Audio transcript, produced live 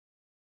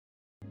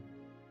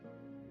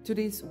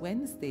Today's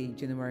Wednesday,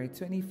 January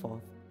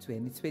 24th,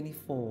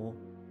 2024,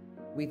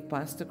 with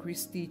Pastor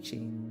Chris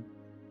teaching.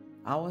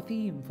 Our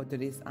theme for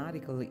today's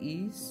article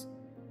is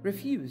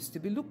Refuse to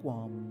be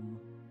lukewarm.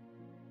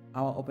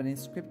 Our opening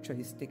scripture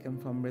is taken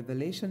from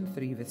Revelation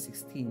 3 verse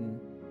 16,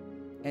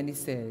 and it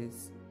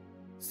says,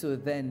 So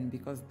then,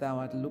 because thou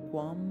art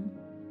lukewarm,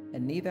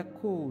 and neither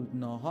cold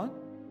nor hot,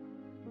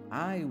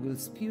 I will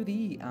spew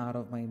thee out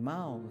of my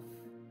mouth.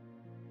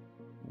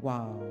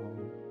 Wow.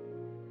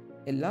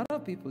 A lot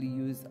of people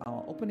use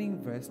our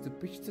opening verse to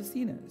preach to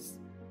sinners,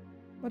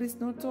 but it's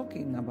not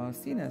talking about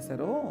sinners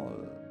at all.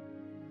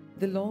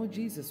 The Lord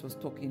Jesus was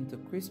talking to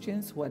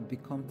Christians who had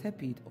become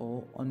tepid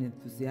or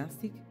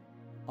unenthusiastic,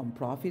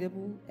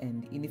 unprofitable,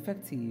 and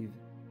ineffective.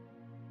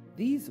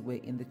 These were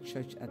in the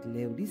church at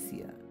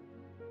Laodicea,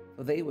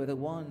 for they were the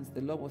ones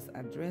the Lord was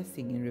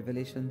addressing in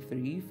Revelation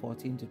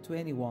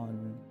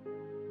 3:14-21.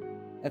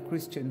 A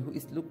Christian who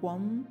is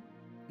lukewarm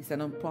is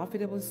an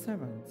unprofitable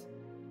servant.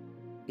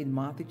 In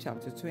Matthew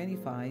chapter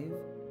 25,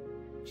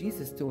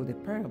 Jesus told a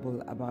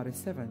parable about a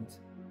servant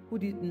who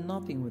did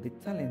nothing with the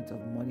talent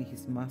of money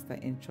his master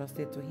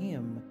entrusted to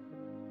him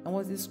and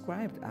was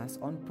described as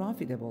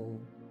unprofitable.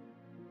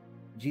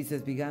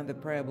 Jesus began the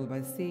parable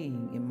by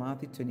saying in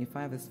Matthew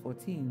 25 verse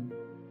 14,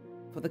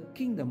 For the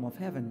kingdom of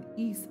heaven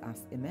is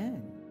as a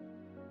man.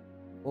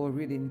 Or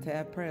read the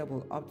entire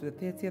parable up to the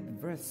 30th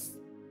verse,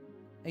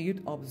 and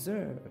you'd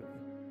observe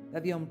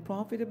that the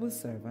unprofitable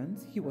servant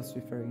he was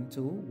referring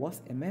to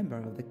was a member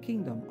of the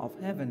kingdom of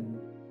heaven.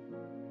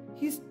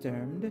 He's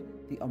termed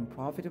the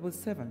unprofitable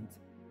servant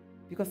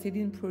because he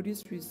didn't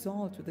produce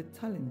results with the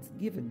talents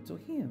given to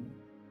him.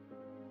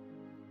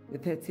 The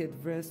 30th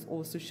verse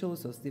also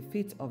shows us the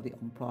fate of the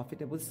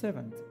unprofitable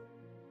servant.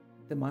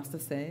 The master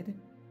said,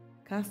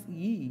 Cast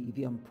ye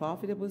the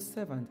unprofitable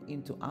servant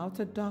into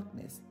outer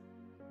darkness.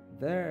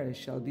 There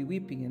shall be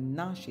weeping and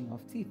gnashing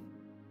of teeth.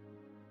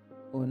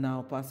 Or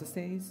now, pastor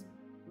says,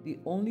 the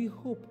only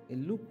hope a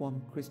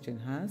lukewarm Christian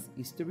has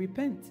is to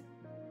repent.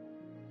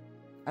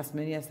 As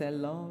many as I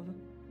love,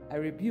 I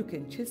rebuke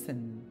and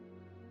chasten.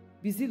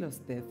 Be zealous,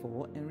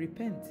 therefore, and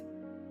repent.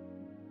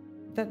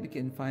 That we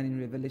can find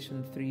in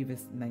Revelation 3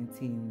 verse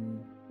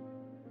 19.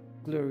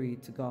 Glory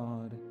to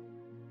God.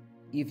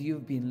 If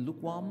you've been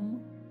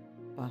lukewarm,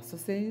 pastor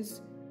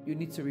says you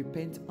need to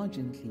repent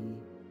urgently,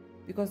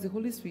 because the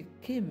Holy Spirit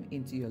came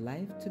into your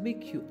life to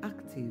make you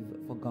active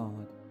for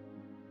God.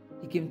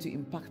 He came to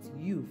impact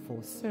you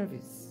for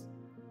service.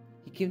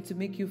 He came to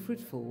make you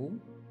fruitful,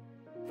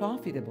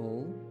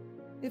 profitable,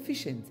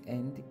 efficient,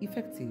 and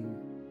effective.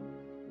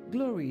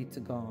 Glory to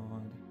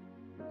God.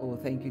 Oh,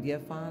 thank you, dear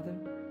Father,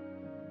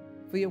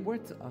 for your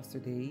word to us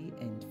today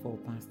and for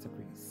Pastor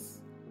Chris.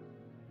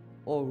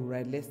 All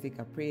right, let's take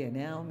a prayer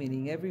now,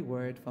 meaning every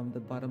word from the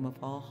bottom of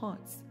our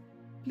hearts.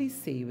 Please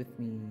say with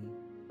me,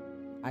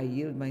 I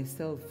yield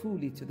myself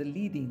fully to the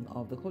leading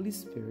of the Holy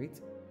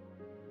Spirit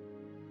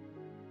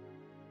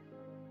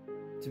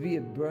to be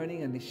a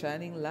burning and a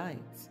shining light,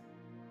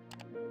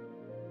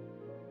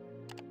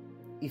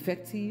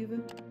 effective,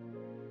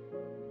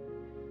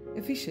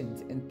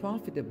 efficient, and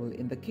profitable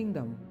in the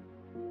kingdom.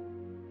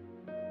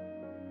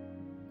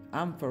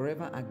 I'm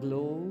forever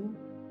aglow,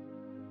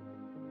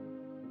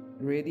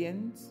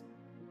 radiant,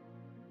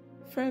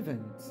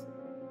 fervent,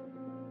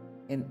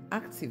 and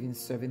active in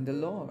serving the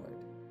Lord,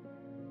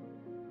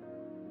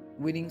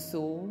 winning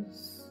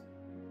souls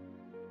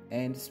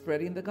and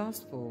spreading the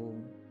gospel.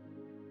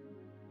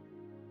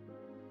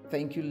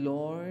 Thank you,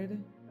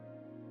 Lord,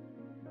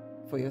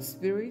 for your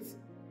Spirit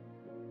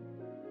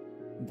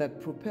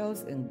that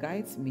propels and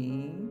guides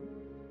me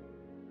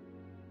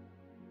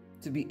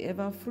to be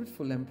ever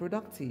fruitful and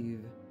productive.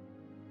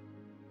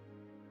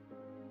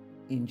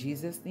 In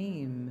Jesus'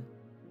 name,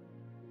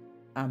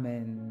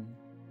 Amen.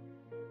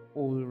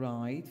 All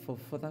right, for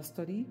further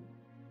study,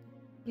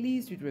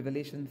 please read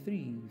Revelation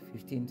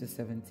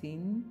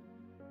 3:15-17,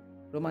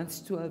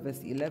 Romans 12 verse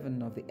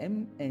 11 of the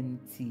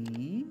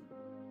MNT,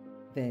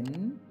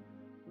 then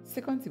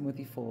 2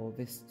 Timothy 4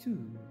 verse 2.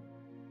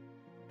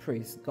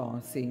 Praise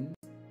God, saints.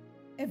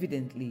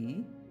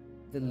 Evidently,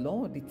 the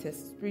Lord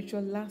detests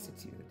spiritual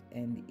lassitude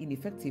and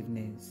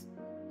ineffectiveness.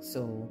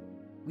 So,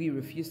 we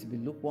refuse to be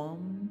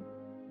lukewarm,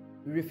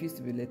 we refuse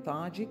to be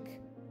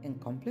lethargic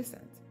and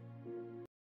complacent.